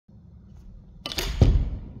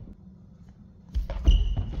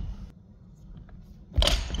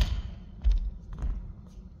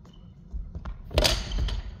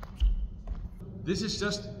This is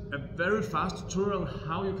just a very fast tutorial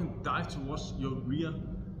how you can dive towards your rear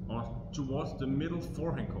or towards the middle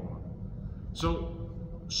forehand corner. So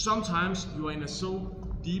sometimes you are in a so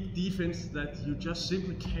deep defense that you just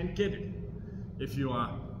simply can't get it. If you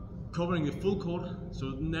are covering the full court, so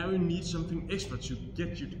now you need something extra to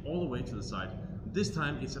get you all the way to the side. This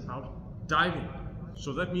time it's about diving.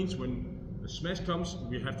 So that means when the smash comes,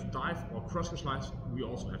 we have to dive, or cross slice, we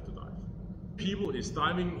also have to dive. People is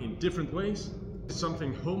diving in different ways. It's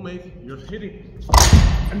something homemade, you're hitting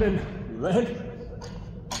and then you land.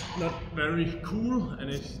 Not very cool, and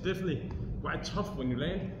it's definitely quite tough when you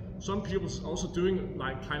land. Some people also doing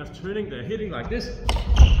like kind of turning, they're hitting like this.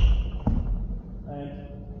 And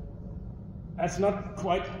that's not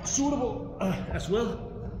quite suitable as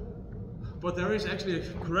well. But there is actually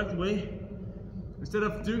a correct way. Instead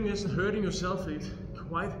of doing this and hurting yourself, it's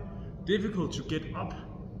quite difficult to get up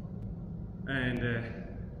and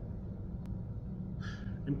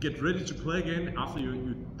get ready to play again after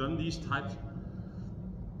you've done these types.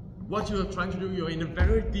 What you are trying to do, you're in a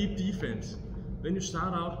very deep defense. Then you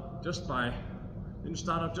start out just by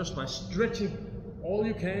stretching all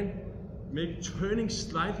you can, maybe turning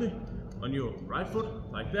slightly on your right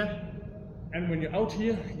foot like that. And when you're out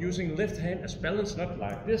here, using left hand as balance, not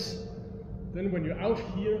like this. Then when you're out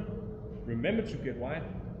here, remember to get wide.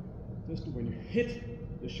 Just when you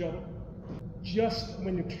hit the shuttle, just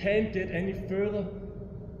when you can't get any further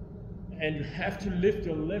and you have to lift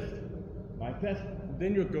your left like that,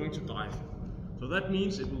 then you're going to dive. So that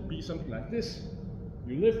means it will be something like this.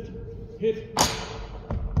 You lift, hit,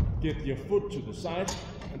 get your foot to the side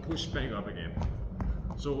and push back up again.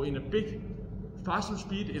 So in a big, faster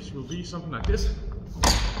speed, it will be something like this.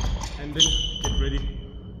 And then get ready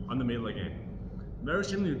on the middle again. Very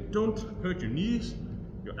simple, you don't hurt your knees,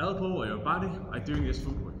 your elbow or your body by doing this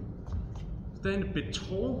footwork. Stand a bit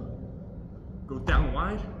tall, go down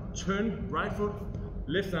wide, turn right foot,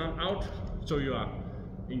 left arm out so you are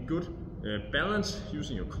in good balance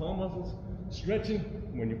using your core muscles, stretching.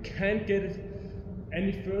 When you can't get it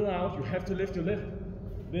any further out, you have to lift your left.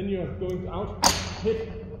 Then you're going out,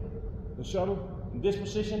 hit the shuttle in this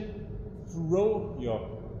position, throw your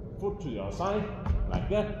foot to the other side like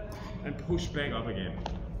that and push back up again.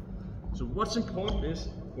 So what's important is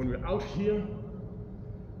when we're out here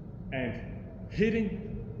and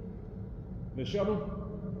hitting the shuttle,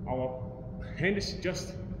 our hand is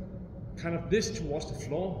just kind of this towards the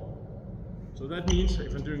floor. So that means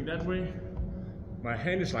if I'm doing that way, my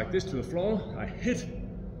hand is like this to the floor, I hit,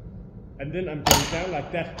 and then I'm going down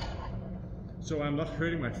like that. So I'm not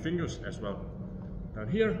hurting my fingers as well. Down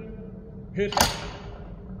here, hit,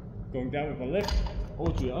 going down with my left,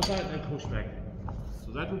 hold to the other side and push back.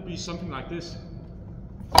 So that would be something like this.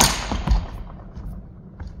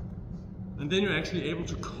 And then you're actually able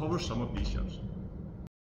to cover some of these shots.